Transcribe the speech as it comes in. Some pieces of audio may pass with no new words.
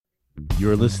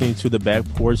You're listening to the Back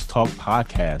Porch Talk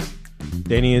podcast.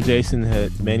 Danny and Jason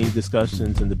had many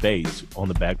discussions and debates on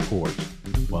the back porch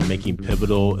while making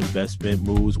pivotal investment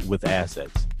moves with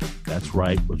assets. That's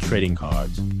right, with trading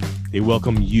cards. They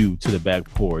welcome you to the back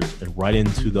porch and right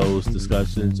into those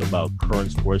discussions about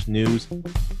current sports news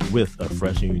with a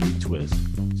fresh and unique twist.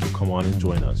 So come on and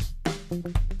join us.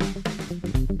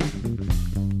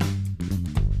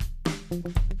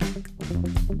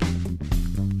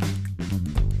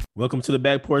 Welcome to the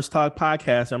Back Porch Talk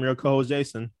podcast. I'm your co-host,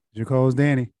 Jason. Your co-host,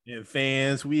 Danny. And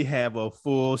fans, we have a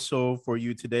full show for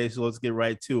you today, so let's get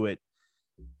right to it.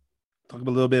 Talk a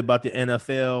little bit about the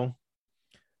NFL,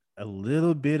 a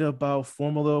little bit about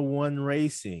Formula One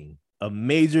racing, a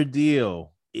major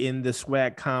deal in the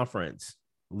SWAC conference,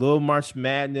 little March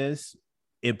Madness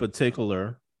in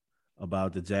particular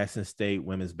about the Jackson State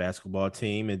women's basketball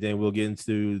team, and then we'll get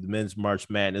into the men's March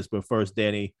Madness. But first,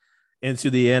 Danny,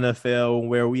 into the NFL,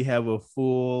 where we have a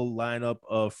full lineup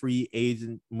of free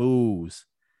agent moves.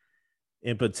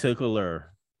 In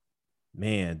particular,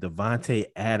 man, Davante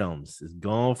Adams is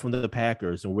gone from the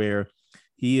Packers, and where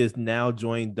he is now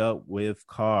joined up with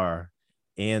Carr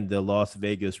and the Las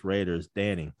Vegas Raiders.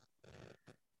 Danny,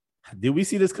 did we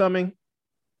see this coming?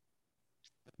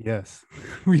 Yes,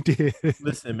 we did.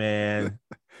 Listen, man,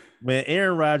 when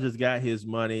Aaron Rodgers got his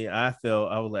money, I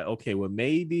was like, okay, well,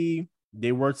 maybe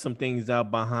they worked some things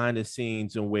out behind the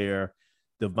scenes and where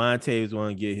Davante was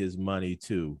going to get his money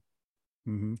too.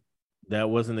 Mm-hmm. That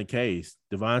wasn't the case.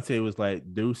 Davante was like,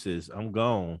 deuces, I'm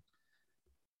gone.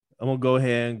 I'm going to go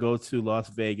ahead and go to Las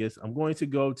Vegas. I'm going to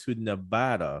go to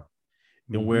Nevada,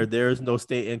 and where there's no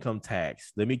state income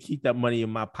tax. Let me keep that money in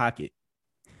my pocket.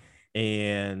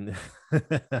 And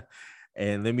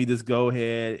and let me just go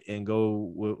ahead and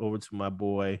go over to my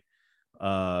boy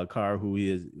Carr,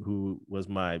 who was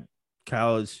my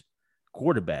college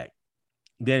quarterback.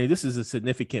 Danny, this is a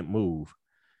significant move.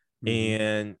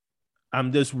 And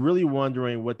I'm just really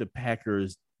wondering what the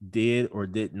Packers did or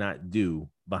did not do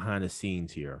behind the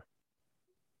scenes here.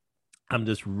 I'm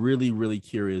just really, really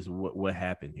curious what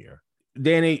happened here.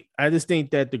 Danny, I just think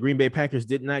that the Green Bay Packers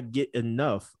did not get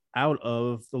enough out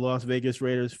of the Las Vegas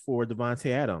Raiders for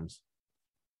Davante Adams.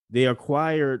 They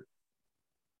acquired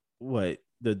the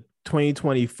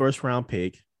 2020 first round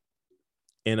pick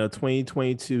and a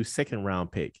 2022 second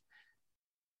round pick.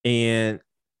 And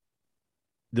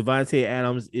Davante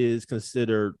Adams is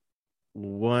considered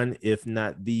one, if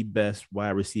not the best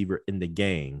wide receiver in the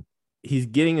game. He's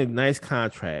getting a nice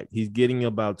contract. He's getting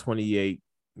about $28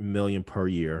 million per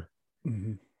year,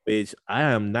 which I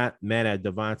am not mad at.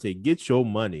 Davante, get your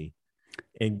money.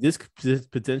 And this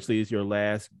potentially is your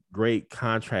last great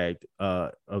contract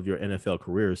of your NFL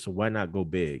career. So why not go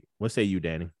big? What say you,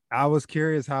 Danny? I was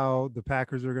curious how the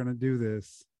Packers are going to do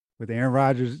this with Aaron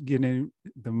Rodgers getting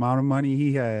the amount of money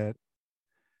he had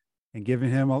and giving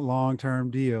him a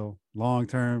long-term deal,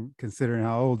 long-term considering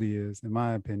how old he is, in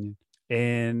my opinion,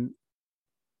 and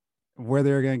where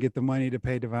they're going to get the money to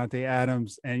pay Davante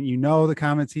Adams. And you know the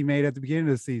comments he made at the beginning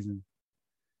of the season.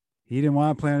 He didn't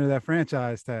want to play under that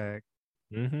franchise tag.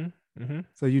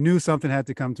 So you knew something had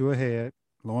to come to a head.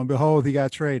 Lo and behold, he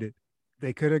got traded.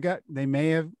 They may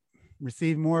have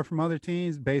received more from other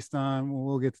teams based on,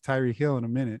 we'll get to Tyreek Hill in a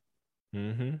minute,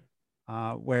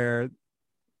 where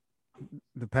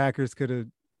the Packers could have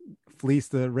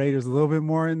fleeced the Raiders a little bit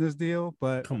more in this deal.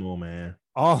 But come on, man.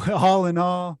 All in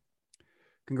all,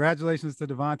 congratulations to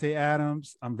Davante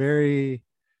Adams. I'm very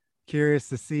curious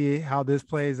to see how this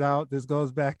plays out. This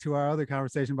goes back to our other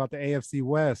conversation about the AFC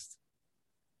West.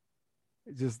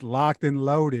 Just locked and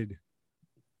loaded.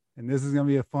 And this is going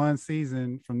to be a fun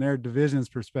season from their division's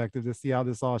perspective to see how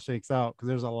this all shakes out, because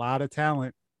there's a lot of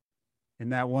talent in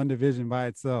that one division by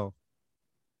itself.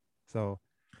 So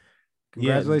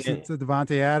congratulations to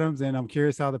Davante Adams, and I'm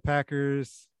curious how the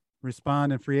Packers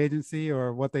respond in free agency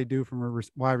or what they do from a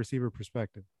wide receiver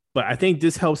perspective. But I think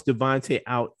this helps Davante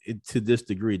out to this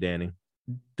degree, Danny.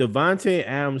 Davante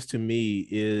Adams, to me,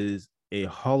 is a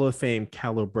Hall of Fame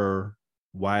caliber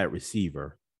wide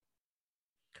receiver.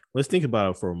 Let's think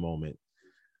about it for a moment.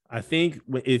 I think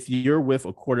if you're with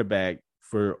a quarterback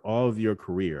for all of your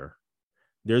career,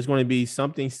 there's going to be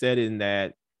something said in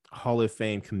that Hall of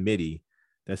Fame committee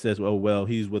that says, well,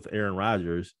 he's with Aaron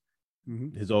Rodgers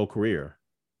his whole career.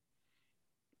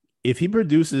 If he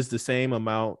produces the same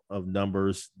amount of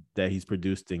numbers that he's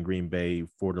produced in Green Bay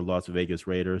for the Las Vegas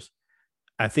Raiders,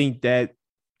 I think that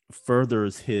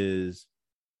furthers his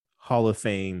Hall of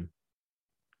Fame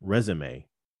resume.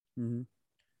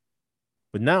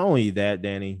 But not only that,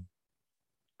 Danny,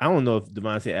 I don't know if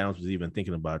Davante Adams was even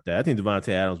thinking about that. I think Davante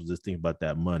Adams was just thinking about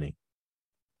that money.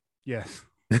 Yes.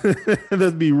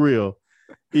 Let's be real.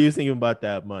 He was thinking about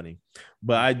that money.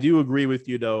 But I do agree with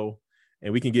you though,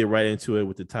 and we can get right into it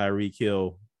with the Tyreek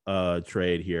Hill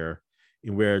trade here,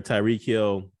 and where Tyreek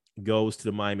Hill goes to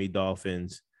the Miami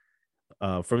Dolphins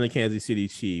from the Kansas City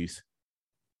Chiefs.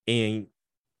 And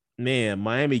man,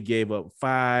 Miami gave up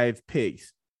 5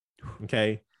 picks.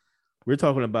 Okay. We're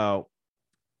talking about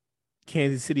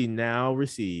Kansas City now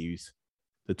receives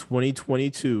the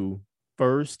 2022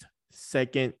 first,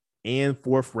 second, and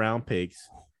fourth round picks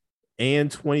and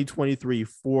 2023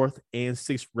 fourth and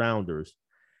sixth rounders.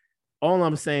 All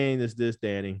I'm saying is this,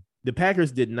 Danny. The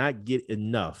Packers did not get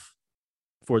enough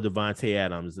for Davante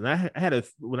Adams. And I had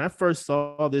when I first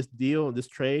saw this deal, this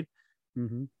trade,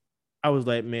 I was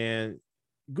like, man,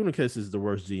 Gutekunst is the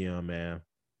worst GM, man.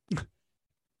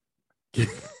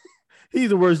 He's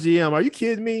the worst GM. Are you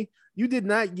kidding me? You did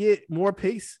not get more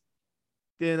picks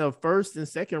than a first and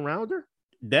second rounder?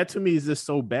 That to me is just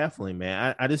so baffling,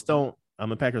 man. I just don't.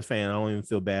 I'm a Packers fan. I don't even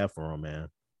feel bad for him, man.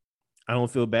 I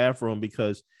don't feel bad for him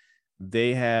because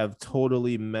they have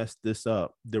totally messed this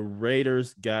up. The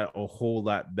Raiders got a whole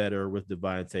lot better with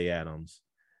Davante Adams.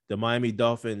 The Miami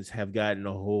Dolphins have gotten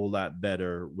a whole lot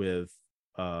better with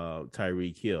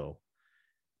Tyreek Hill.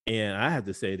 And I have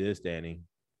to say this, Danny.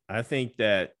 I think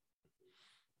that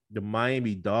the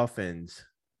Miami Dolphins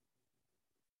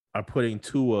are putting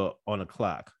Tua on a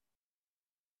clock.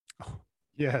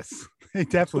 Yes, they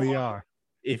definitely are.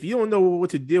 If you don't know what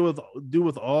to do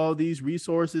with all these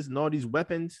resources and all these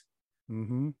weapons,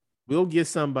 we'll get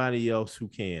somebody else who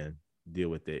can deal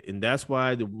with it. And that's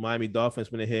why the Miami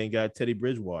Dolphins went ahead and got Teddy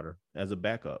Bridgewater as a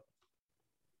backup.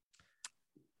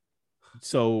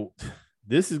 So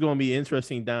this is going to be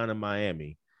interesting down in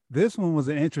Miami. This one was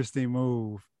an interesting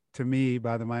move to me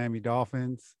by the Miami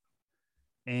Dolphins.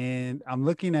 And I'm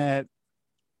looking at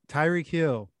Tyreek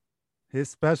Hill. His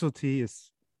specialty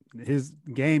is his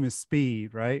game is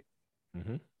speed, right?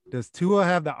 Does Tua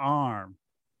have the arm?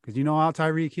 Because you know how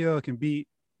Tyreek Hill can beat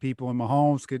people and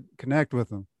Mahomes could connect with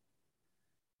him.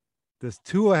 Does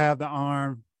Tua have the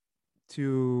arm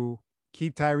to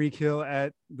keep Tyreek Hill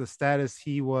at the status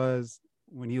he was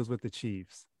when he was with the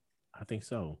Chiefs? I think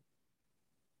so.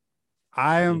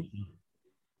 I'm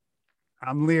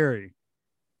leery.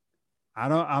 I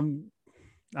don't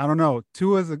know.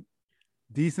 Tua's a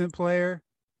decent player,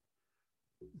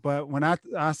 but when I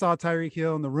saw Tyreek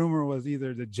Hill and the rumor was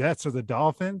either the Jets or the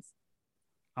Dolphins,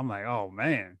 I'm like, oh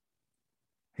man,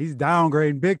 he's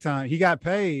downgrading big time. He got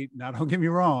paid. Now don't get me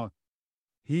wrong,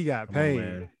 he got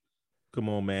paid. Come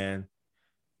on, man.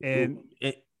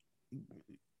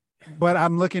 But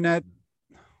I'm looking at,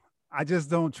 I just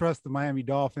don't trust the Miami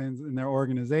Dolphins and their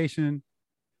organization.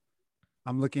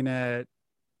 I'm looking at,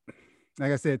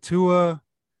 like I said, Tua.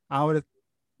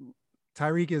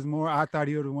 Tyreek is more. I thought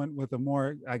he would have went with a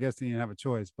more. I guess he didn't have a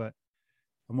choice, but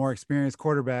a more experienced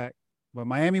quarterback. But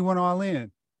Miami went all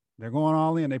in. They're going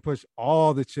all in. They pushed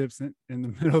all the chips in the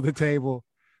middle of the table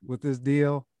with this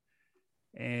deal,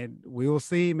 and we will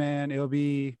see, man. It'll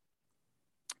be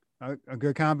a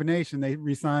good combination. They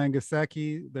re-signed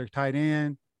Gesicki, their tight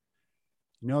end.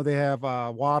 You know, they have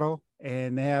Waddle,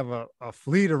 and they have a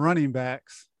fleet of running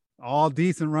backs, all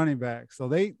decent running backs. So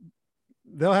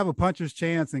they'll have a puncher's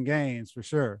chance in games for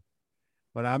sure.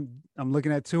 But I'm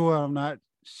looking at Tua. I'm not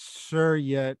sure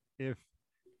yet if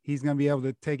he's going to be able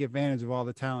to take advantage of all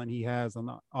the talent he has on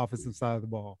the offensive side of the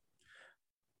ball.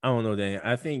 I don't know, Dan.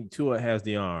 I think Tua has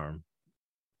the arm.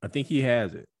 I think he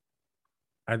has it.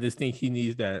 I just think he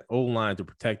needs that O-line to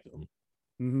protect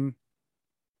him.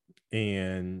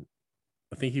 And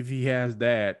I think if he has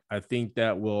that, I think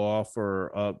that will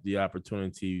offer up the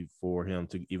opportunity for him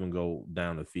to even go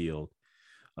down the field.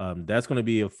 That's going to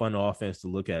be a fun offense to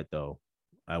look at, though.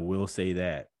 I will say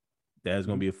that. That's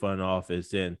going to be a fun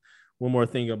offense. And one more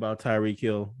thing about Tyreek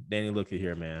Hill. Danny, look at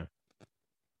here, man.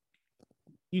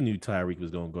 You knew Tyreek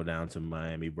was going to go down to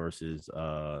Miami versus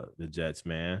the Jets,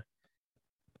 man.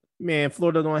 Man,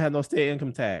 Florida don't have no state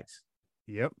income tax.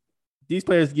 Yep. These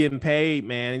players getting paid,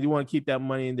 man, and you want to keep that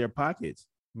money in their pockets.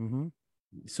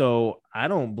 So I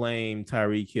don't blame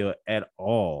Tyreek Hill at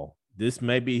all. This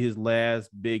may be his last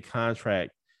big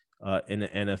contract in the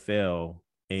NFL,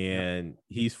 and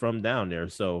he's from down there.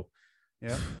 So,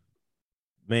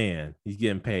 man, he's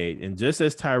getting paid. And just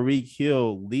as Tyreek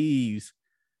Hill leaves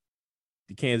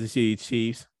the Kansas City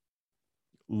Chiefs,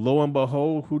 lo and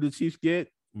behold, who the Chiefs get?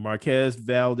 Marquez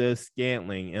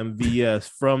Valdez-Scantling, MVS,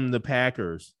 from the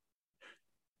Packers.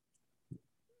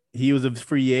 He was a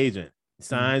free agent,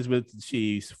 signs with the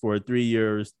Chiefs for 3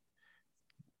 years,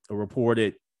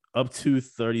 reported up to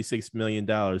 $36 million.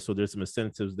 So there's some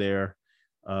incentives there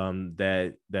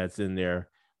that's in there.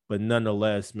 but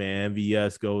nonetheless, man,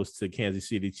 MVS goes to Kansas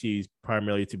City Chiefs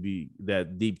primarily to be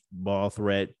that deep ball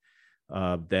threat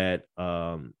that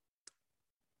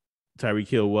Tyreek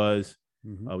Hill was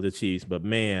of the Chiefs. But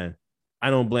man,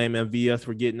 I don't blame MVS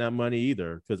for getting that money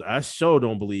either, because I sure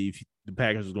don't believe the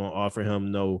Packers are going to offer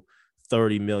him no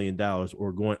 $30 million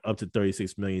or going up to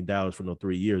 $36 million for no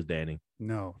 3 years, Danny.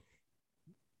 No.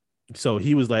 So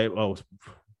he was like, oh,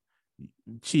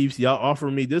 Chiefs, y'all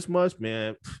offer me this much,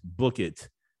 man, book it.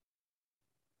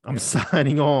 I'm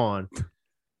signing on.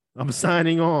 I'm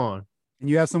signing on. And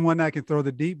you have someone that can throw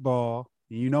the deep ball.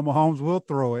 You know Mahomes will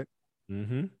throw it.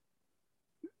 Mm-hmm.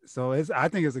 So I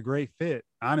think it's a great fit.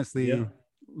 Honestly,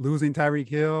 losing Tyreek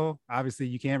Hill, obviously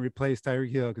you can't replace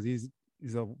Tyreek Hill because he's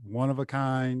a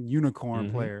one-of-a-kind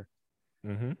unicorn player.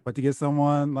 Mm-hmm. But to get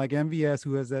someone like MVS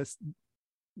who has that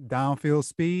downfield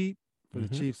speed for the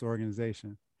Chiefs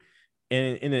organization.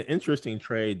 And in an interesting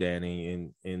trade,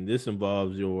 Danny, and this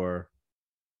involves your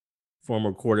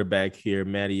former quarterback here,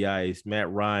 Matty Ice.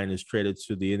 Matt Ryan is traded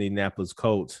to the Indianapolis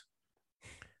Colts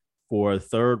for a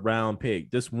 3rd-round pick.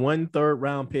 Just 1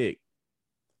 3rd-round pick.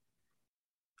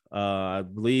 I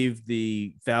believe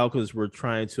the Falcons were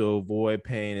trying to avoid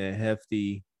paying a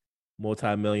hefty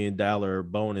multi-million-dollar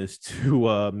bonus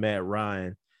to Matt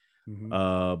Ryan.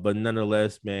 But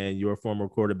nonetheless, man, your former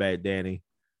quarterback, Danny,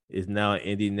 is now an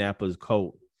Indianapolis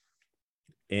Colt.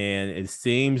 And it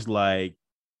seems like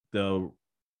the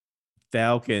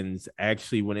Falcons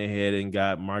actually went ahead and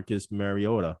got Marcus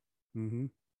Mariota.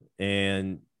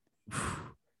 And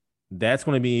that's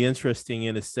going to be interesting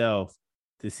in itself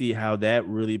to see how that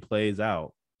really plays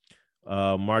out.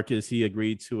 Marcus, he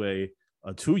agreed to a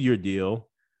 2-year deal.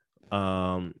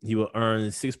 He will earn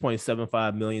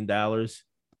 $6.75 million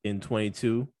in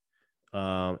 22,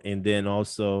 and then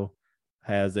also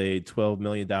has a $12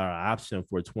 million option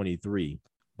for 23.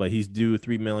 But he's due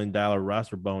 $3 million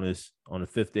roster bonus on the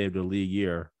 5th day of the league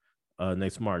year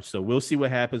next March. So we'll see what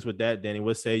happens with that, Danny.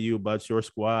 What say you about your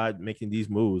squad making these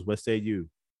moves? What say you?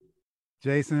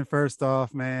 Jason, first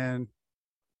off, man,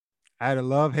 I had a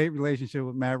love-hate relationship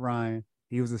with Matt Ryan.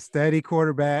 He was a steady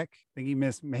quarterback. I think he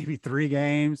missed maybe 3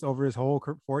 games over his whole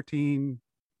 14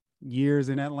 years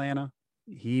in Atlanta.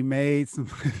 He made some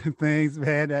things,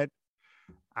 man, that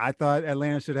I thought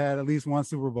Atlanta should have had at least 1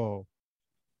 Super Bowl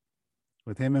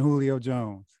with him and Julio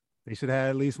Jones. They should have had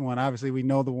at least 1. Obviously, we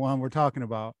know the one we're talking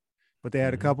about, but they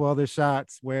had a couple other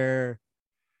shots where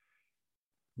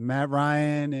Matt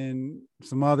Ryan and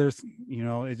some others,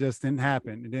 it just didn't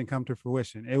happen. It didn't come to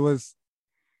fruition. It's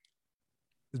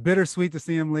bittersweet to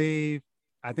see him leave.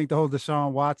 I think the whole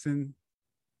Deshaun Watson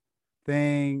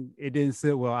thing, it didn't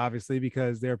sit well, obviously,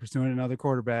 because they're pursuing another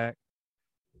quarterback.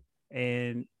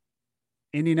 And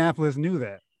Indianapolis knew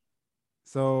that.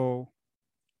 So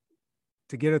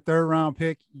to get a 3rd-round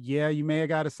pick, yeah, you may have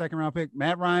got a 2nd-round pick.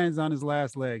 Matt Ryan's on his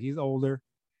last leg. He's older.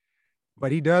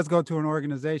 But he does go to an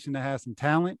organization that has some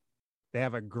talent. They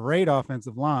have a great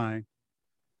offensive line.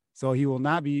 So he will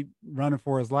not be running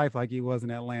for his life like he was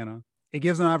in Atlanta. It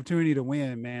gives him an opportunity to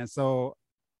win, man. So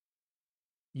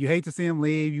you hate to see him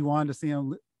leave. You wanted to see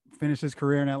him finish his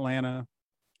career in Atlanta.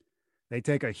 They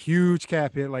take a huge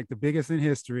cap hit, like the biggest in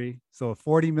history. So a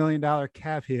 $40 million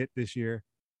cap hit this year.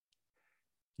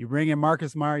 You bring in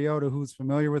Marcus Mariota, who's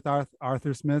familiar with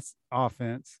Arthur Smith's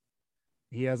offense.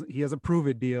 He has a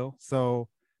prove-it deal. So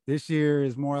this year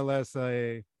is more or less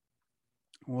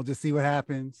we'll just see what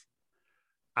happens.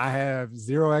 I have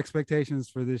 0 expectations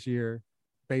for this year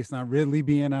based on Ridley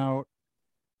being out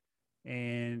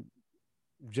and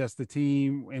just the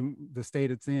team and the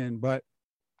state it's in. But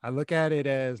I look at it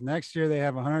as next year they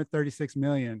have 136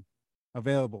 million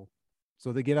available.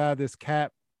 So to get out of this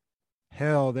cap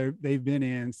hell they've been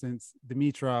in since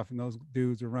Dimitroff and those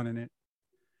dudes are running it.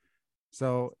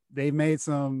 So they've made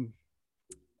some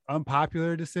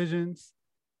unpopular decisions.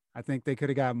 I think they could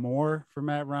have got more for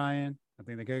Matt Ryan. I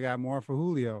think they could have got more for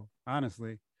Julio,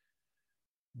 honestly.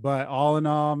 But all in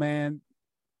all, man,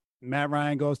 Matt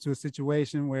Ryan goes to a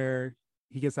situation where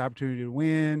he gets the opportunity to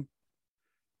win.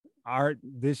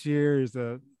 This year is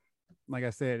like I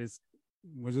said,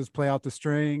 we'll just play out the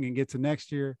string and get to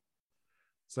next year.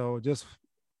 So just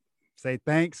say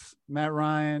thanks, Matt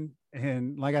Ryan.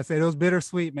 And like I said, it was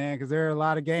bittersweet, man, because there are a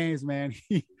lot of games, man.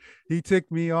 He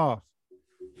ticked me off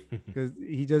because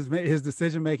he just made his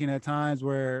decision making at times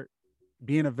where,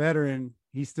 being a veteran,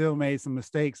 he still made some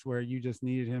mistakes where you just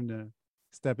needed him to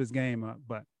step his game up.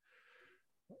 But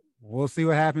we'll see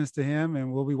what happens to him,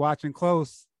 and we'll be watching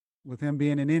close with him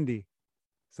being in Indy.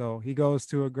 So he goes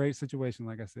to a great situation,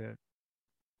 like I said.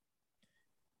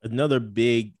 Another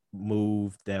big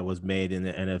move that was made in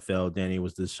the NFL, Danny,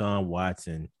 was Deshaun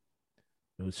Watson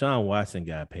Deshaun Watson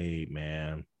got paid,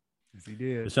 man. Yes, he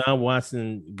did. Deshaun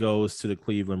Watson goes to the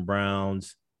Cleveland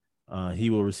Browns. He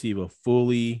will receive a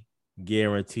fully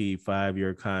guaranteed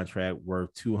 5-year contract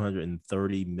worth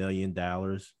 $230 million.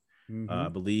 I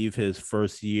believe his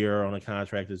first year on a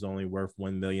contract is only worth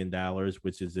 $1 million,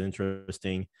 which is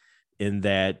interesting in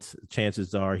that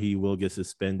chances are he will get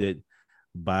suspended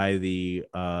by the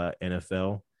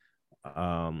NFL.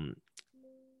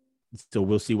 So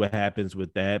we'll see what happens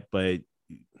with that. But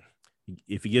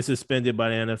if he gets suspended by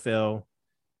the NFL,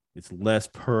 it's less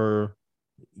per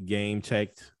game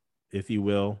checked, if you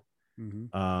will,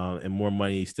 and more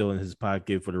money still in his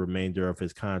pocket for the remainder of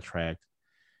his contract.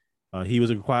 He was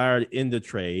acquired in the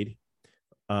trade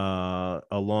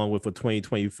along with a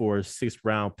 2024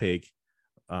 6th-round pick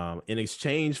in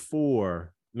exchange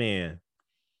for,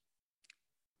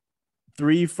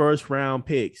 3 first-round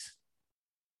picks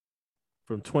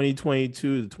from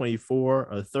 2022 to 24,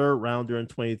 a 3rd rounder in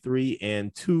 23,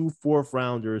 and 2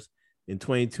 4th-rounders in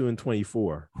 22 and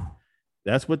 24.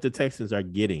 That's what the Texans are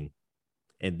getting.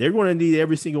 And they're going to need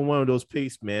every single one of those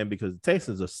picks, man, because the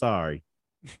Texans are sorry.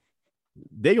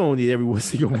 They're going to need every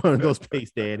single one of those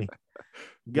picks, Danny.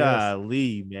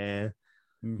 Golly, man.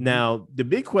 Now, the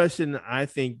big question I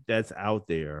think that's out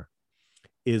there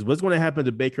is what's going to happen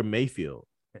to Baker Mayfield?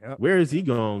 Where is he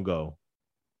going to go?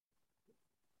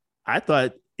 I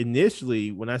thought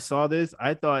initially when I saw this,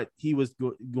 I thought he was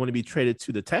going to be traded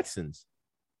to the Texans.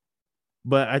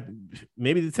 But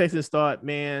maybe the Texans thought,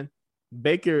 man,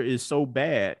 Baker is so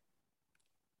bad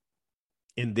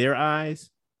in their eyes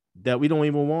that we don't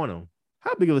even want him.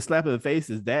 How big of a slap in the face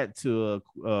is that to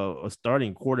a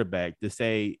starting quarterback to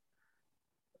say,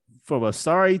 from a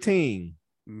sorry team,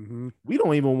 we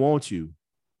don't even want you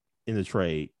in the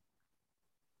trade?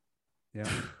 Yeah.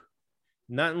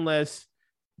 Not unless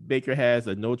Baker has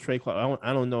a no trade clause.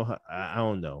 I don't know. I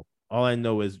don't know. All I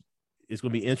know is it's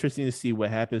going to be interesting to see what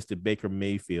happens to Baker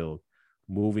Mayfield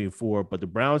moving forward. But the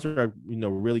Browns are,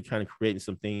 really kind of creating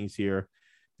some things here.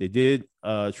 They did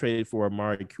trade for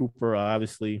Amari Cooper,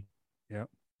 obviously. Yep.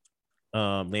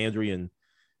 Landry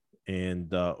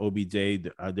and OBJ,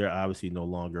 they're obviously no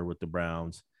longer with the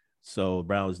Browns. So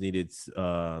Browns needed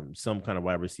some kind of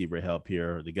wide receiver help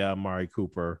here. They got Amari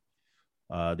Cooper.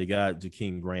 They got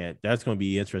Jakeem Grant. That's going to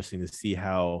be interesting to see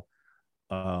how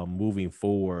moving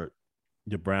forward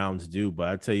the Browns do. But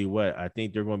I tell you what, I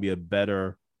think they're going to be a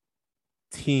better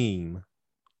team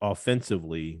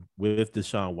offensively with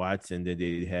Deshaun Watson than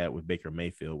they had with Baker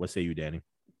Mayfield. What say you, Danny?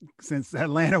 Since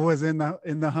Atlanta was in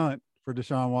the hunt for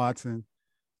Deshaun Watson,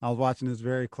 I was watching this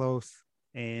very close,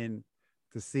 and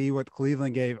to see what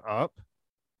Cleveland gave up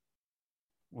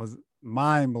was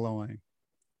mind-blowing.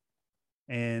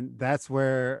 And that's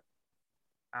where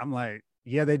I'm like,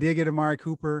 yeah, they did get Amari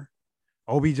Cooper.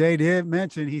 OBJ did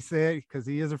mention, he said, because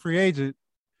he is a free agent,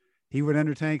 he would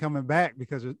entertain coming back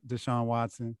because of Deshaun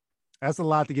Watson. That's a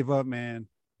lot to give up, man.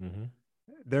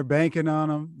 They're banking on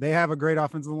him. They have a great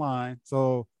offensive line.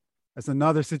 So that's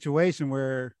another situation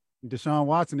where Deshaun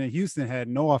Watson in Houston had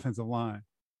no offensive line.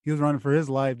 He was running for his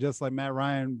life, just like Matt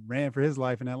Ryan ran for his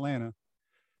life in Atlanta.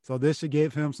 So this should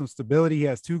give him some stability. He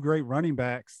has 2 great running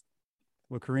backs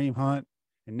with Kareem Hunt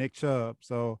and Nick Chubb.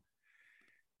 So,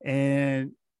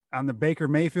 and on the Baker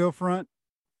Mayfield front,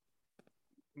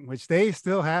 which they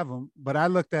still have him, but I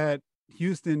looked at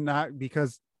Houston not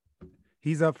because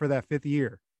he's up for that 5th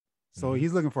year. So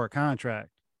he's looking for a contract.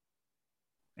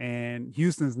 And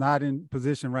Houston's not in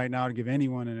position right now to give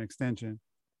anyone an extension.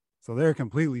 So they're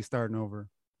completely starting over.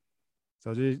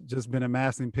 So just been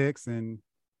amassing picks, and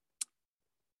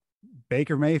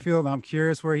Baker Mayfield, I'm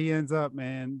curious where he ends up,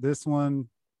 man. This one,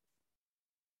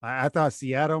 I thought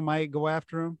Seattle might go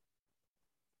after him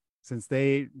since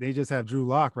they just have Drew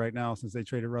Lock right now since they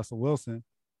traded Russell Wilson.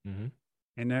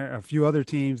 And there are a few other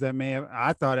teams that may have,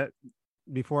 I thought it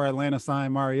before Atlanta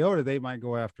signed Mariota, they might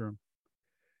go after him.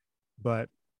 But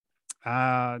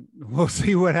we'll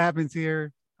see what happens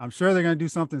here. I'm sure they're going to do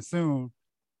something soon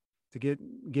to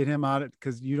get him out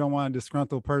because you don't want a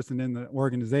disgruntled person in the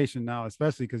organization now,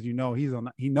 especially because he knows he's on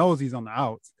the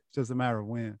outs. It's just a matter of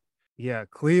when. Yeah,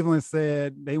 Cleveland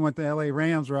said they went the LA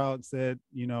Rams route and said,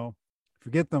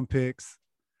 forget them picks,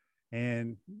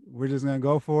 and we're just going to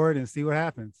go for it and see what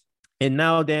happens. And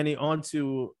now, Danny, on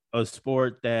to a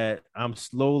sport that I'm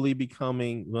slowly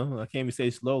becoming, well, I can't even say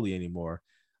slowly anymore.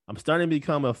 I'm starting to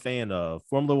become a fan of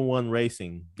Formula One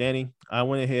racing. Danny, I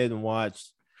went ahead and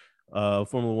watched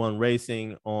Formula One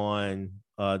racing on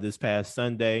this past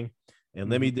Sunday. And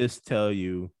let me just tell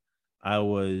you, I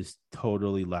was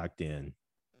totally locked in.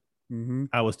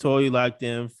 I was totally locked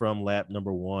in from lap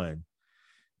number 1.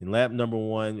 In lap number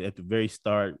 1, at the very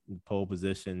start, pole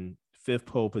position, fifth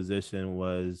pole position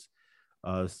was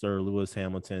Sir Lewis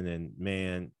Hamilton, and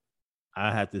man,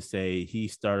 I have to say he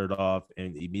started off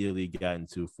and immediately got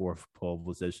into fourth pole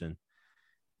position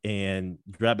and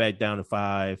dropped back down to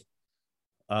five.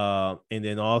 And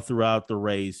then all throughout the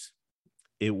race,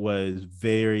 it was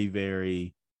very,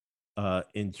 very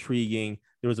intriguing.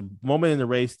 There was a moment in the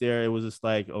race there, it was just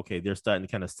like, okay, they're starting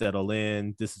to kind of settle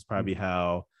in. This is probably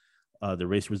how the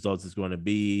race results is going to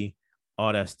be,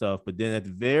 all that stuff. But then at the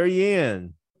very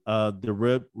end,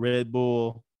 the Red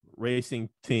Bull racing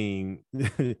team,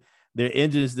 their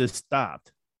engines just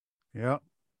stopped. Yeah.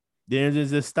 Their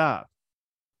engines just stopped.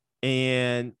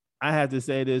 And I have to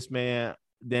say this, man,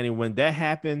 Danny, when that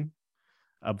happened,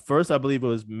 first I believe it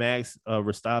was Max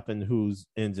Verstappen whose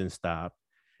engine stopped.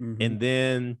 Mm-hmm. And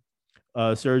then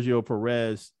Sergio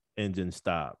Perez engine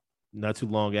stopped not too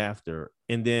long after.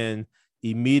 And then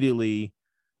immediately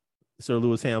Sir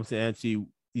Lewis Hamilton actually,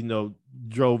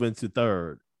 drove into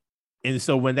third. And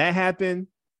so when that happened,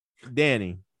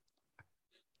 Danny,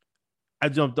 I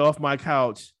jumped off my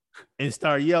couch and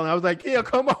started yelling. I was like, yeah,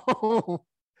 come on.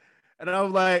 And I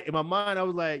was like, in my mind, I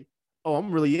was like, oh,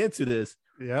 I'm really into this.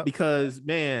 Yeah. Because,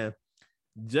 man,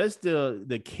 just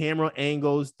the camera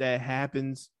angles that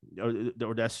happens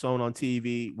or that's shown on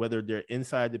TV, whether they're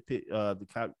inside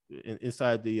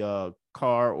inside the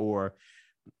car or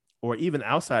even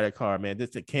outside the car, man,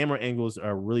 the camera angles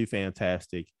are really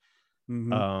fantastic.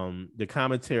 Mm-hmm. The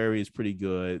commentary is pretty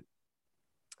good.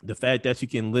 The fact that you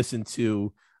can listen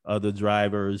to the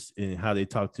drivers and how they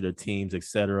talk to their teams,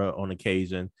 etc., on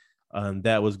occasion,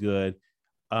 that was good.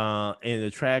 And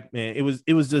the track, man,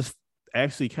 it was just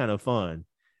actually kind of fun.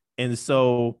 And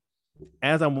so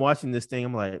as I'm watching this thing,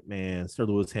 I'm like, man, Sir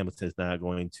Lewis Hamilton's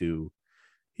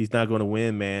he's not going to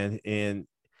win, man. And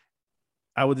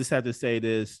I would just have to say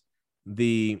this,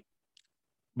 the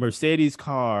Mercedes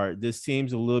car, this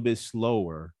seems a little bit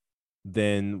slower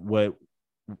than what,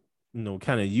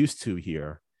 kind of used to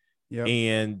here. Yep.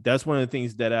 And that's one of the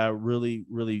things that I really,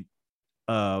 really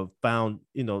found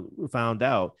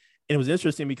out. And it was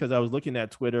interesting because I was looking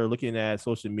at Twitter, looking at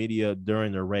social media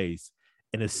during the race.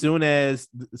 And as soon as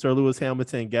Sir Lewis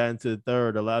Hamilton got into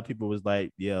third, a lot of people was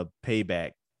like, yeah,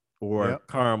 payback or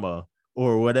karma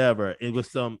or whatever. It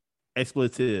was some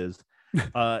expletives.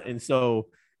 And so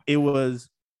it was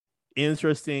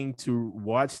interesting to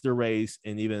watch the race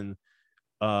and even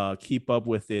keep up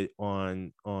with it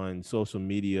on social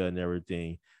media and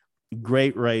everything.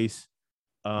 Great race.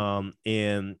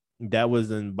 And that was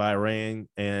in Bahrain,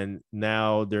 and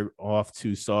now they're off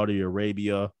to Saudi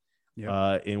Arabia.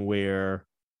 In where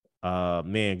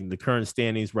man, the current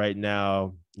standings right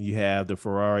now, you have the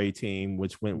Ferrari team,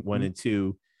 which went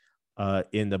 1-2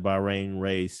 in the Bahrain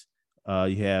race.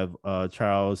 You have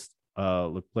Charles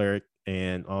Leclerc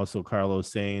and also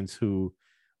Carlos Sainz, who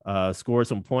scored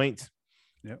some points.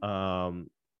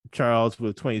 Charles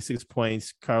with 26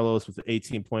 points, Carlos with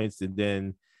 18 points, and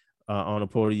then on the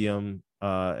podium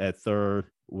at third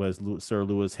was Sir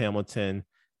Lewis Hamilton.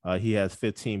 He has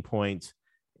 15 points.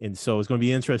 And so it's going to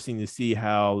be interesting to see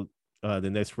how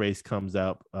the next race comes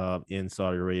up in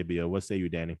Saudi Arabia. What say you,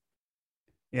 Danny?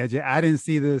 Yeah, I didn't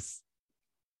see this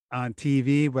on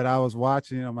TV, but I was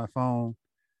watching it on my phone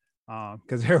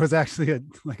because there was actually a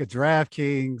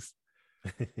DraftKings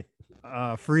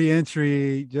free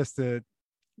entry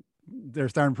they're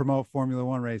starting to promote Formula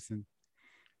One racing.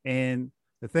 And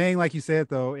the thing, like you said,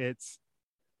 though, it's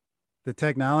the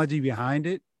technology behind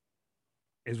it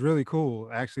is really cool,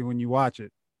 actually, when you watch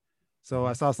it. So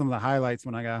I saw some of the highlights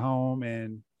when I got home,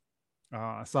 and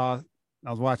I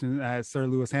was watching as Sir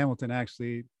Lewis Hamilton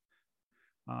actually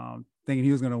thinking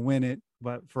he was going to win it,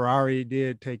 but Ferrari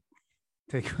did take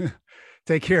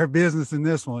care of business in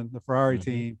this one, the Ferrari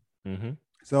team.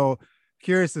 So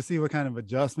curious to see what kind of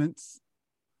adjustments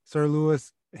Sir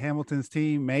Lewis Hamilton's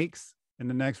team makes in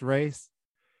the next race.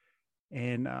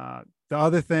 And the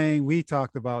other thing we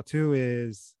talked about too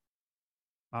is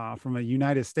from a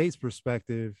United States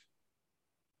perspective,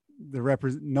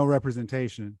 no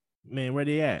representation. Man, where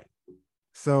they at?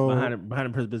 So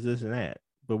behind the position at,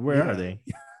 but where are they?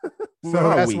 So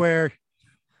that's where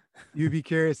you'd be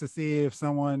curious to see if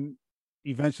someone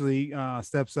eventually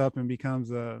steps up and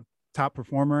becomes a top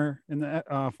performer in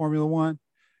the Formula One.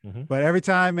 But every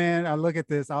time, man, I look at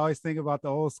this, I always think about the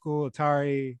old school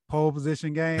Atari pole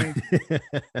position game.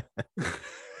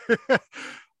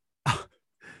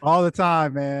 All the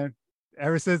time, man.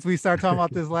 Ever since we started talking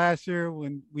about this last year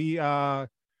when we caught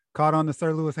on to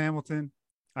Sir Lewis Hamilton,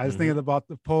 I was thinking about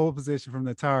the pole position from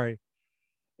the Atari.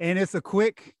 And it's a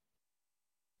quick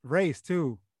race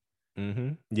too.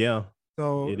 Yeah.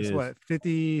 So It it's is what,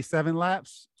 57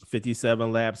 laps?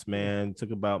 57 laps, man. Took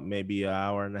about maybe an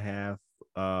hour and a half,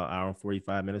 hour and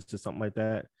 45 minutes or something like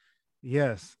that.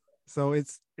 Yes. So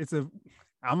it's a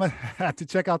I'm gonna have to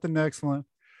check out the next one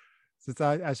since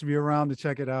I should be around to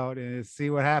check it out and see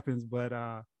what happens.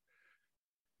 But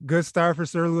good start for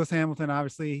Sir Lewis Hamilton.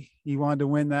 Obviously, he wanted to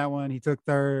win that one. He took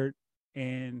third,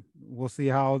 and we'll see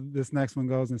how this next one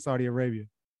goes in Saudi Arabia.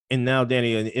 And now,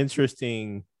 Danny, an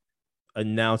interesting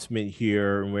announcement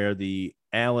here where the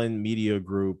Allen Media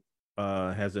Group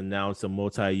has announced a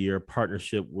multi-year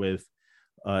partnership with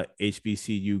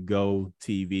HBCU Go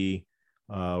TV,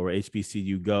 or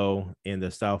HBCU Go in the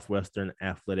Southwestern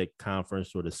Athletic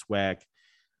Conference, or the SWAC.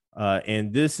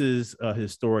 And this is a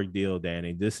historic deal,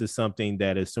 Danny. This is something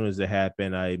that as soon as it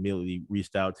happened, I immediately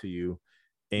reached out to you.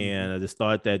 And I just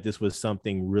thought that this was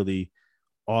something really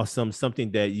awesome,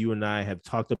 something that you and I have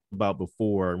talked about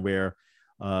before, where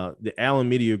the Allen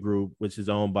Media Group, which is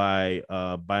owned by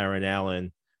Byron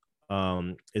Allen,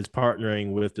 is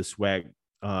partnering with the SWAC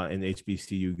and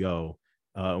HBCU Go.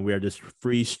 We are this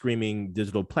free streaming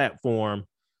digital platform,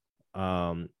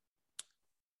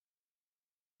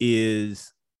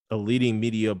 is a leading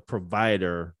media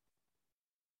provider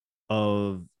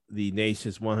of the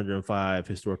nation's 105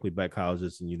 historically Black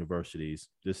colleges and universities.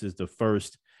 This is the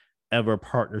first ever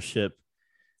partnership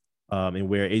in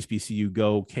where HBCU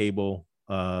Go cable,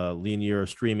 linear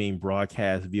streaming,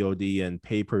 broadcast, VOD, and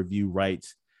pay-per-view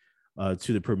rights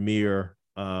to the premier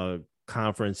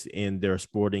conference in their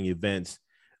sporting events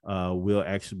will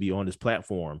actually be on this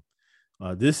platform.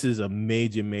 This is a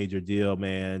major, major deal,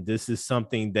 man. This is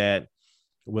something that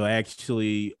will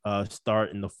actually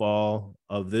start in the fall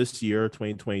of this year,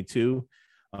 2022,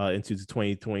 into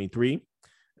 2023.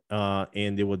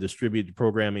 And they will distribute the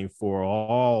programming for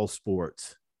all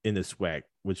sports in the SWAC,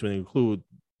 which will include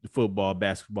football,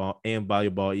 basketball, and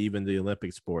volleyball, even the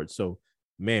Olympic sports. So,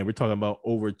 man, we're talking about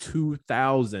over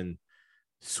 2,000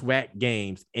 SWAC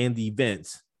games and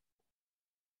events.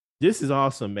 This is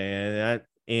awesome, man.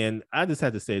 And I just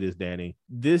have to say this, Danny.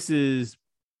 This is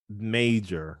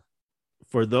major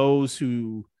for those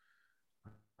who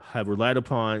have relied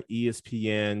upon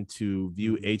ESPN to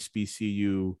view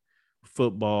HBCU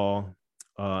football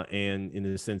and, in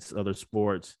a sense, other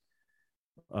sports,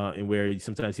 and where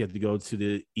sometimes you have to go to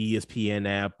the ESPN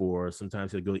app, or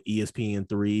sometimes you have to go to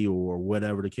ESPN3 or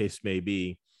whatever the case may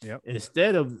be. Yep.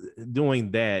 Instead of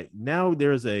doing that, now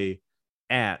there's a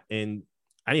app, and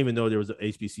I didn't even know there was an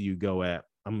HBCU Go app.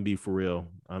 I'm gonna be for real.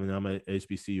 I mean, I'm an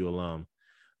HBCU alum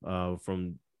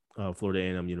from Florida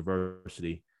A&M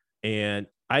University, and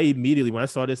when I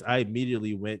saw this, I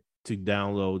immediately went to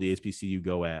download the HBCU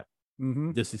Go app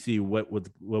just to see what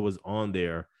was on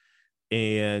there.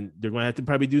 And they're going to have to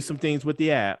probably do some things with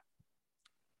the app.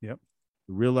 Yep.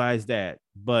 Realize that.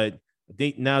 But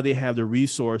now they have the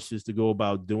resources to go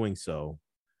about doing so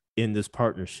in this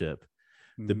partnership.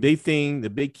 The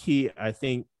big key, I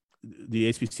think the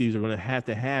HBCUs are going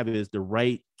to have is the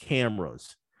right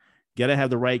cameras. Got to have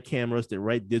the right cameras, the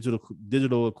right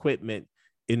digital equipment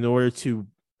in order to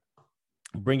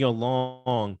bring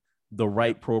along the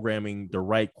right programming, the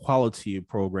right quality of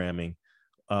programming,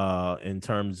 in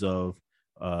terms of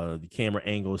the camera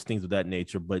angles, things of that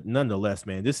nature. But nonetheless,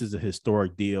 man, this is a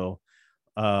historic deal,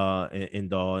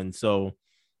 and so,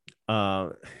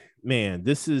 man,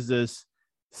 this is just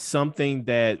something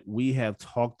that we have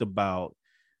talked about,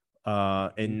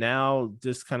 and now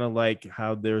just kind of like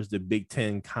how there's the Big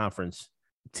Ten Conference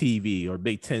TV or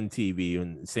Big Ten TV,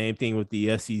 and same thing with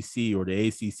the SEC or the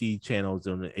ACC channels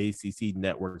on the ACC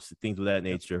networks, things of that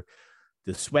nature.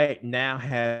 The SWAC now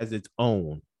has its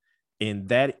own, and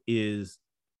that is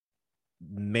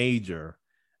major.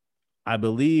 I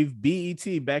believe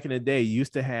BET back in the day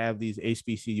used to have these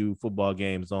HBCU football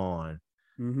games on,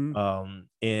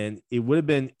 and it would have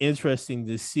been interesting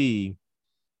to see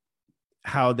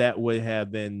how that would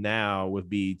have been now with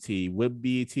BET. Would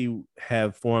BET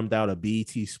have formed out a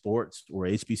BET Sports or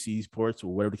HBC Sports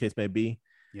or whatever the case may be?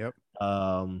 Yep.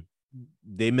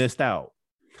 They missed out.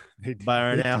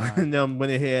 Byron Allen them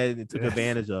went ahead and took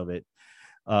advantage of it.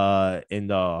 And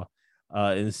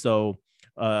so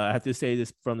I have to say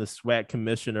this from the SWAC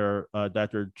commissioner,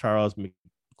 Dr. Charles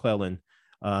McClellan.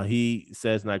 He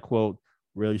says, and I quote,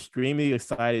 "We're extremely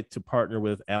excited to partner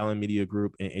with Allen Media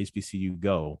Group and HBCU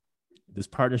Go. This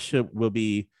partnership will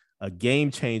be a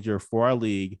game changer for our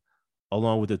league,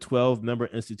 along with the 12 member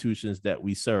institutions that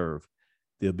we serve.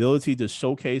 The ability to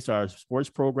showcase our sports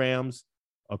programs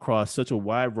across such a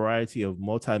wide variety of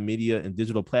multimedia and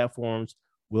digital platforms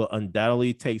will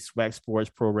undoubtedly take SWAC sports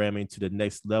programming to the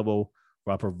next level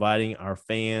while providing our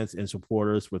fans and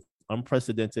supporters with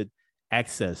unprecedented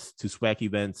access to SWAC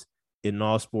events in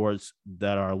all sports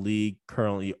that our league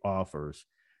currently offers.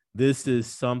 This is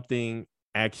something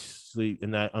actually,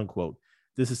 and that unquote,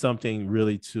 this is something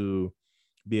really to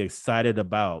be excited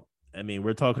about. I mean,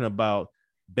 we're talking about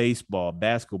baseball,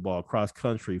 basketball, cross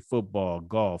country, football,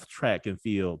 golf, track and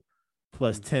field,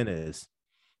 plus tennis.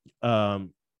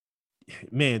 Man,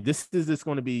 this is just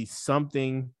going to be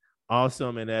something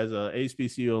awesome. And as a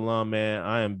HBCU alum, man,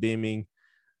 I am beaming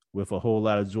with a whole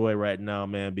lot of joy right now,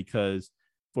 man, because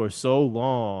for so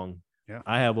long,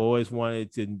 I have always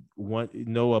wanted to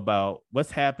know about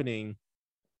what's happening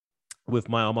with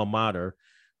my alma mater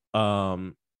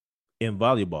in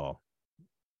volleyball.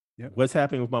 What's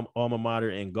happening with my alma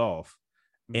mater in golf.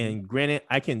 And granted,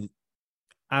 I can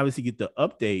obviously get the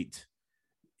update,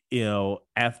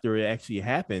 after it actually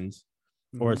happens,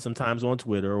 or sometimes on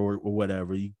Twitter or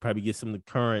whatever. You probably get some of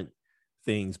the current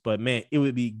things. But man, it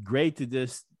would be great to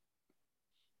just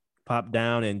pop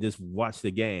down and just watch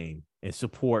the game and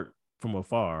support from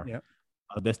afar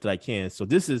best that I can. So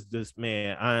this is just,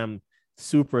 man, I am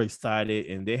super excited,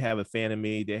 and they have a fan of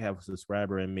me. They have a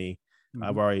subscriber in me.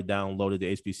 I've already downloaded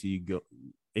the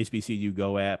HBCU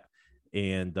Go app,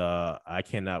 and I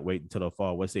cannot wait until the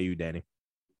fall. What say you, Danny?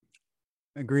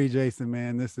 Agree, Jason,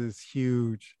 man. This is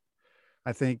huge.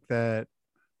 I think that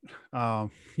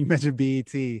you mentioned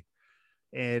BET,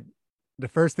 and the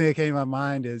first thing that came to my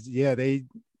mind is,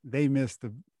 they missed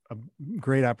a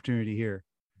great opportunity here,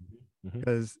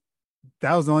 because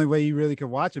that was the only way you really could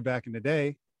watch it back in the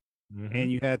day.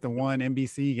 And you had the one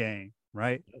NBC game,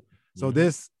 right? So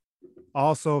this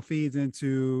also feeds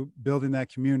into building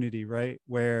that community, right?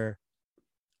 Where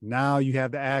now you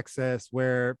have the access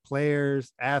where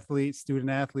players, athletes, student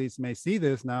athletes may see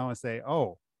this now and say,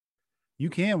 oh, you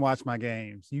can watch my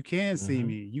games. You can see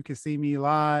me. You can see me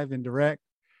live and direct,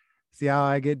 see how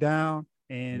I get down.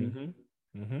 And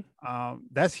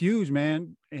that's huge,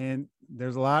 man. And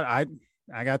there's a lot. I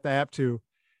got the app too.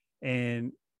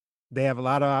 And they have a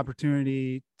lot of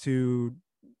opportunity to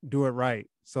do it right.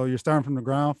 So you're starting from the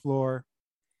ground floor,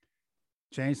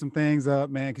 change some things up,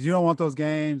 man, because you don't want those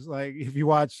games. Like if you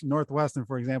watch Northwestern,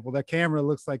 for example, that camera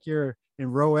looks like you're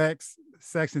in row X,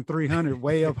 section 300,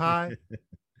 way up high.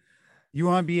 You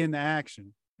want to be in the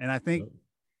action. And I think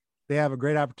they have a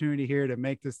great opportunity here to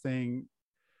make this thing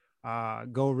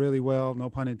go really well, no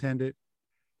pun intended.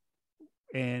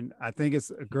 And I think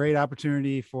it's a great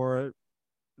opportunity for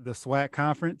the SWAC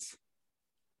conference.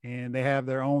 And they have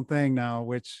their own thing now,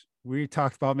 which we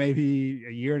talked about maybe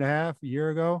a year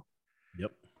ago.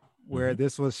 Where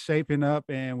this was shaping up,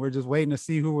 and we're just waiting to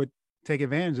see who would take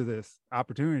advantage of this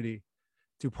opportunity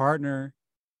to partner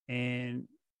and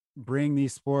bring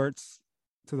these sports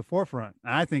to the forefront.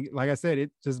 And I think, like I said, it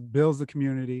just builds the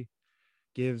community,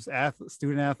 gives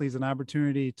student athletes an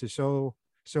opportunity to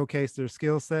showcase their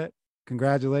skill set.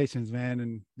 Congratulations, man,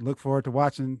 and look forward to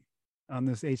watching on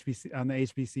the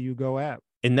HBCU Go app.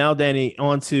 And now, Danny,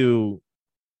 on to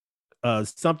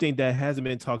something that hasn't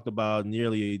been talked about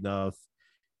nearly enough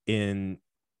in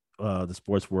the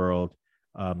sports world,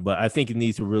 but I think it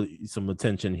needs some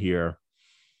attention here,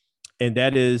 and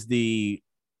that is the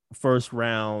first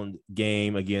round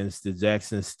game against the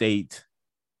Jackson State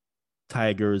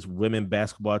Tigers women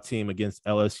basketball team against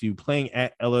LSU, playing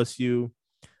at LSU.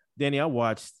 Danny, I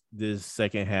watched this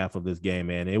second half of this game,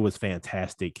 man. It was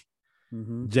fantastic.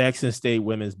 Jackson State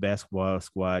women's basketball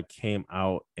squad came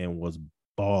out and was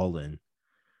balling.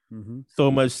 So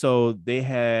much so they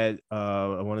had,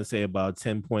 I want to say, about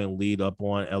 10-point lead up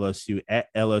on LSU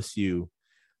at LSU.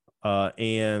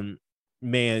 And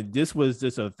man, this was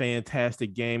just a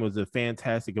fantastic game. It was a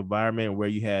fantastic environment where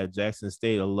you had Jackson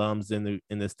State alums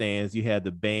in the stands. You had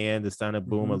the band, the Sonic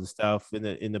Boom of the South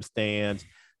in the stands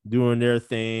doing their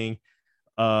thing.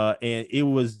 And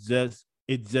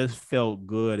it just felt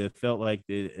good. It felt like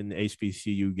an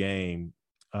HBCU game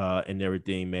and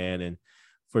everything, man. And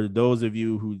for those of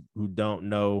you who don't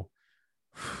know,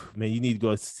 man, you need to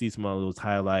go see some of those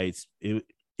highlights.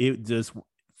 It just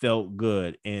felt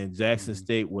good. And Jackson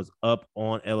State was up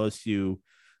on LSU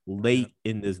late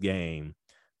in this game.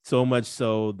 So much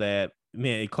so that,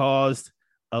 man, it caused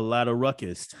a lot of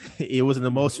ruckus. It was an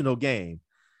emotional game.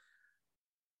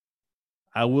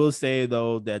 I will say,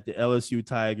 though, that the LSU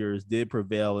Tigers did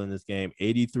prevail in this game,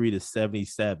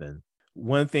 83-77.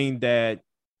 One thing that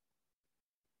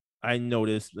I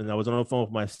noticed, and I was on the phone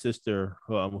with my sister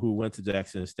who went to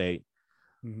Jackson State.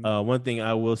 One thing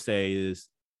I will say is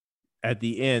at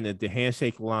the end, at the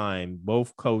handshake line,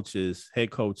 both head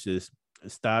coaches,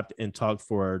 stopped and talked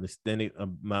for an extended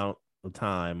amount of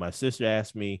time. My sister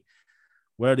asked me,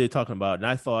 what are they talking about? And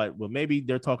I thought, well, maybe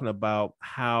they're talking about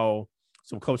how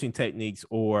some coaching techniques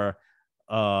or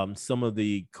some of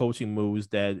the coaching moves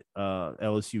that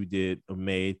LSU did or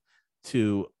made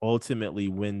to ultimately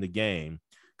win the game.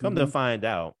 Come to find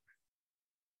out,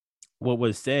 what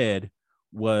was said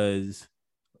was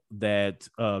that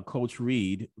Coach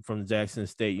Reed from Jackson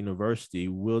State University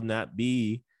will not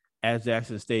be at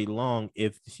Jackson State long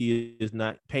if he is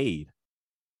not paid.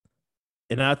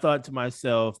 And I thought to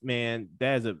myself, man,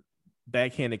 that is a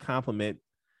backhanded compliment.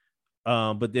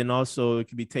 But then also it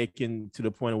could be taken to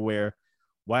the point of where,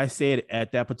 why say it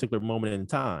at that particular moment in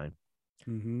time?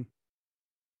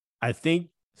 I think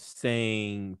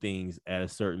saying things at a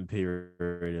certain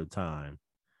period of time,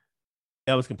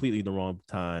 that was completely the wrong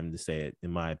time to say it,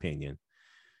 in my opinion.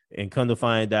 And come to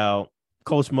find out,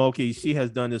 Coach Mulkey, she has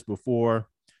done this before.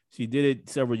 She did it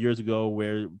several years ago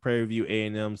where Prairie View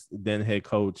A&M's then head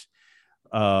coach,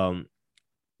 Coach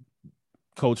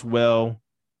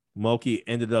Mulkey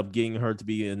ended up getting her to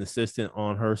be an assistant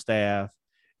on her staff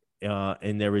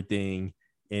and everything.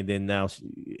 And then now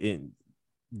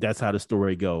that's how the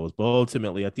story goes. But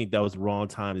ultimately, I think that was the wrong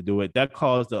time to do it. That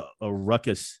caused a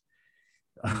ruckus,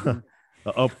 an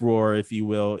uproar, if you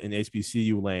will, in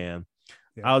HBCU land.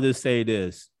 Yeah. I'll just say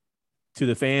this to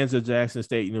the fans of Jackson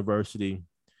State University.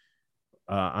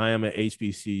 I am an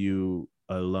HBCU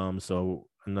alum, so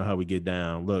I know how we get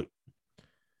down. Look,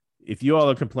 if you all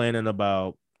are complaining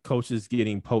about coaches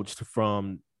getting poached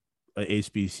from a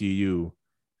HBCU,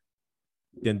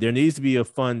 then there needs to be a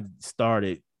fund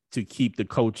started to keep the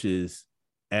coaches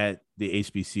at the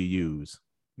HBCUs.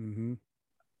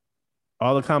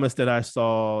 All the comments that I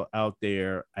saw out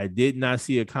there, I did not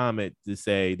see a comment to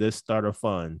say, let's start a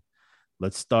fund.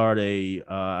 Let's start I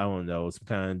don't know, some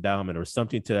kind of endowment or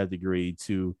something to that degree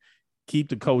to keep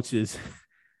the coaches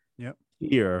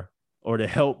here or to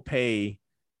help pay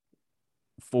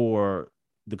for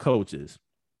the coaches.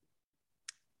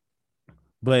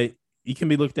 But it can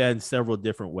be looked at in several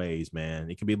different ways,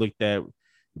 man. It can be looked at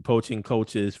poaching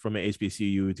coaches from an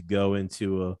HBCU to go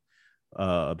into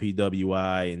a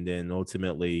PWI and then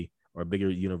ultimately, or a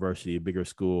bigger university, a bigger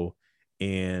school,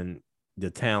 and the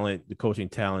coaching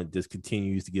talent just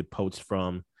continues to get poached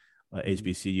from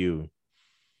HBCU.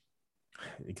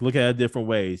 You can look at it different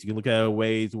ways. You can look at it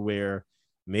ways where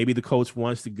maybe the coach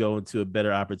wants to go into a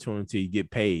better opportunity to get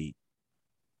paid.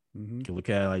 You can look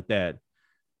at it like that.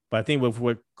 But I think with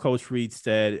what Coach Reed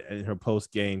said in her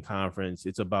post-game conference,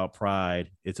 it's about pride.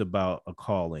 It's about a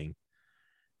calling.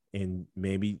 And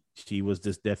maybe she was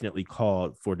just definitely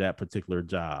called for that particular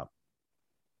job.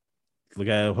 Look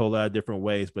at it a whole lot of different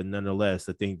ways, but nonetheless,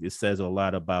 I think it says a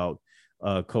lot about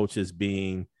coaches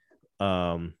being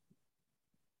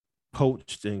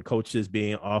poached and coaches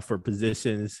being offered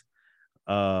positions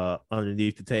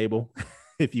underneath the table,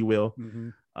 if you will.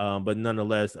 But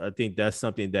nonetheless, I think that's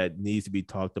something that needs to be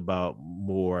talked about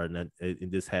more, and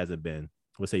this hasn't been.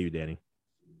 What say you, Danny?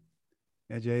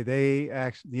 Yeah,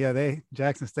 Jay,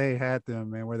 Jackson State had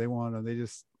them, man, where they wanted them. They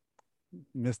just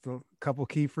missed a couple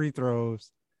key free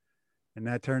throws, and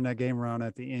that turned that game around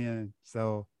at the end.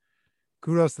 So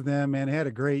kudos to them, man. They had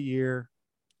a great year.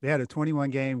 They had a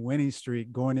 21-game winning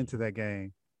streak going into that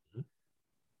game,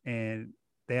 and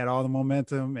they had all the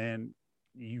momentum, and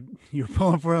you're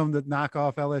pulling for them to knock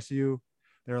off LSU.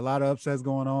 There are a lot of upsets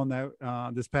going on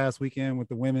that this past weekend with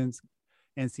the women's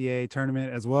NCAA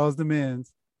tournament as well as the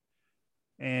men's.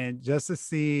 And just to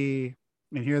see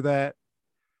and hear that,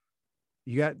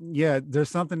 there's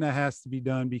something that has to be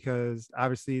done because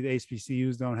obviously the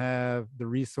HBCUs don't have the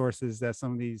resources that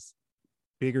some of these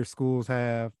bigger schools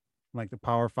have, like the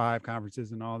Power 5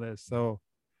 conferences and all this. So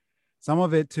some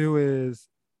of it too is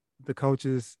the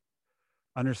coaches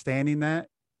understanding that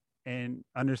and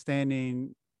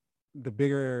understanding the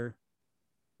bigger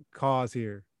cause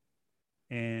here.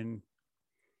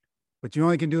 But you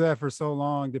only can do that for so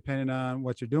long, depending on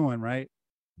what you're doing, right?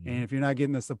 And if you're not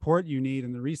getting the support you need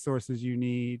and the resources you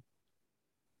need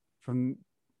from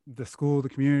the school, the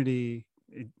community,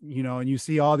 and you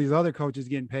see all these other coaches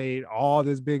getting paid all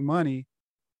this big money,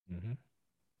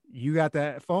 you got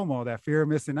that FOMO, that fear of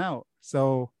missing out.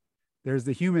 So there's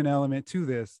the human element to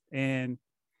this. And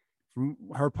from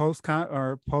her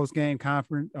post-game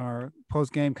conference or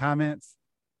post-game comments,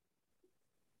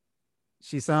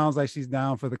 she sounds like she's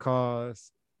down for the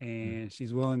cause and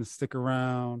she's willing to stick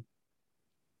around.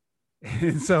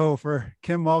 And so for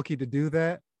Kim Mulkey to do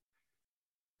that,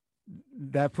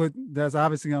 that's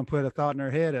obviously going to put a thought in her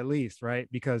head at least, right?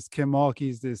 Because Kim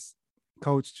Mulkey's this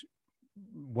coach,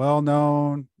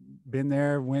 well-known, been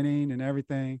there winning and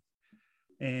everything.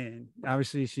 And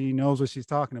obviously she knows what she's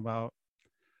talking about.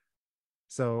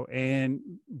 So, and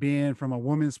being from a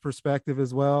woman's perspective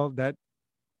as well, that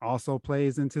also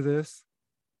plays into this.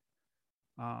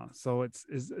 So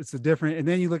it's a different. And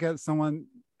then you look at someone,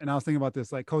 and I was thinking about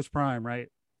this, like Coach Prime, right?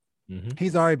 Mm-hmm.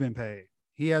 He's already been paid.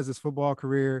 He has his football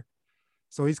career,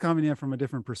 so he's coming in from a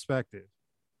different perspective.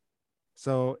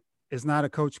 So it's not a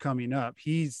coach coming up.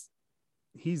 He's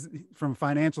from a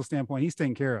financial standpoint, he's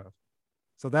taken care of.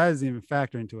 So that doesn't even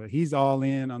factor into it. He's all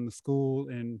in on the school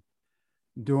and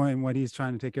doing what he's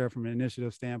trying to take care of from an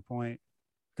initiative standpoint,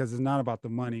 because it's not about the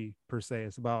money per se.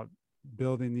 It's about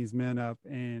building these men up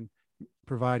and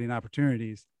providing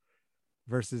opportunities.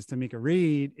 Versus Tamika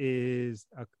Reed is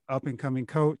a up and coming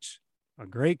coach, a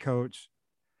great coach,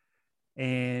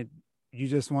 and you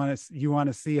just want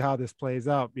to see how this plays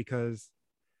out, because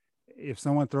if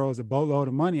someone throws a boatload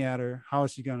of money at her, how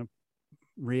is she going to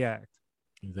react?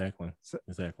 Exactly.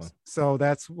 So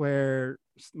that's where,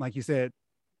 like you said,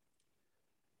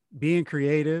 being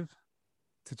creative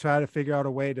to try to figure out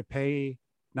a way to pay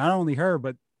not only her,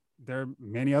 but there are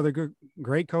many other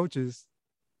great coaches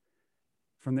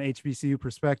from the HBCU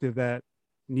perspective that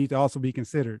need to also be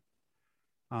considered.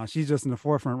 She's just in the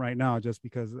forefront right now just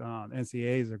because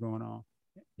NCAAs are going on.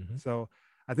 Mm-hmm. So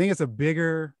I think it's a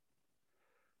bigger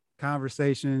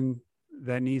conversation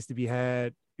that needs to be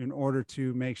had in order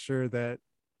to make sure that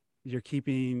you're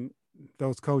keeping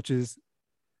those coaches,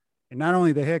 and not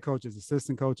only the head coaches,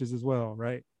 assistant coaches as well,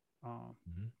 right?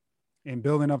 And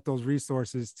building up those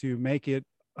resources to make it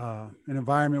an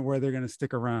environment where they're going to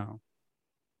stick around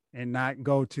and not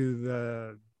go to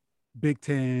the Big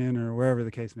Ten or wherever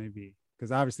the case may be.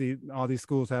 Because obviously all these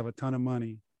schools have a ton of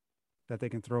money that they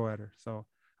can throw at her. So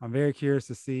I'm very curious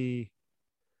to see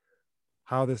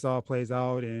how this all plays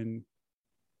out. And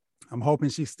I'm hoping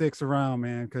she sticks around,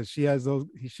 man, because she has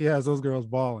those girls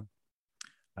balling.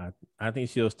 I think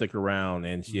she'll stick around,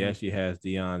 and she actually has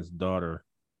Deion's daughter,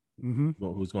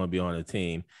 who's going to be on the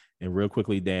team. And real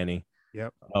quickly, Danny,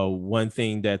 one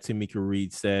thing that Tamika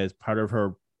Reed says, part of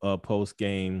her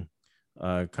post-game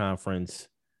conference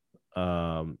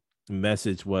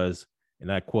message was,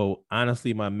 and I quote,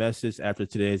 "Honestly, my message after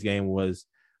today's game was,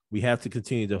 we have to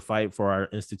continue to fight for our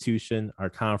institution, our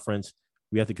conference.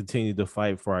 We have to continue to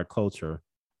fight for our culture.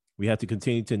 We have to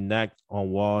continue to knock on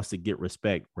walls to get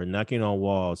respect. We're knocking on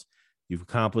walls. You've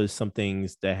accomplished some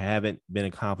things that haven't been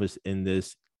accomplished in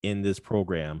this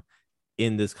program,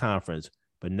 in this conference.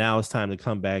 But now it's time to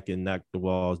come back and knock the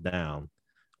walls down,"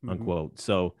 unquote.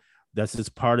 So that's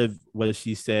just part of what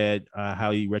she said,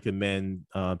 how you recommend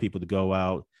people to go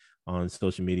out on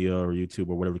social media or YouTube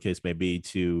or whatever the case may be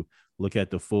to look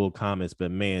at the full comments.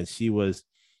 But man, she was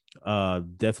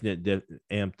definitely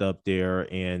amped up there.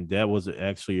 And that was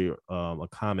actually a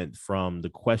comment from the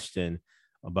question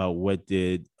about what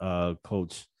did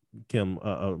Coach Kim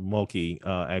Mulkey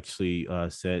actually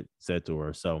said to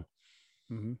her. So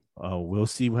we'll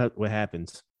see what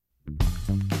happens.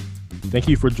 Thank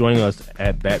you for joining us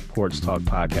at Back Porch Talk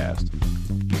Podcast.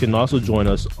 You can also join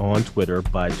us on Twitter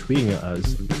by tweeting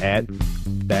us at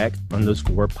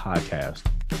 @back_podcast.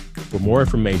 For more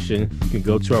information, you can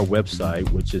go to our website,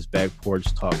 which is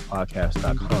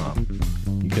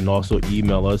backporchtalkpodcast.com. You can also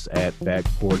email us at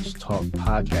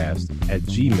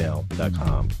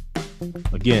backporchtalkpodcast@gmail.com.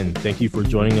 Again, thank you for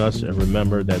joining us, and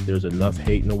remember that there's enough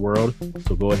hate in the world,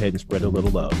 so go ahead and spread a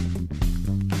little love.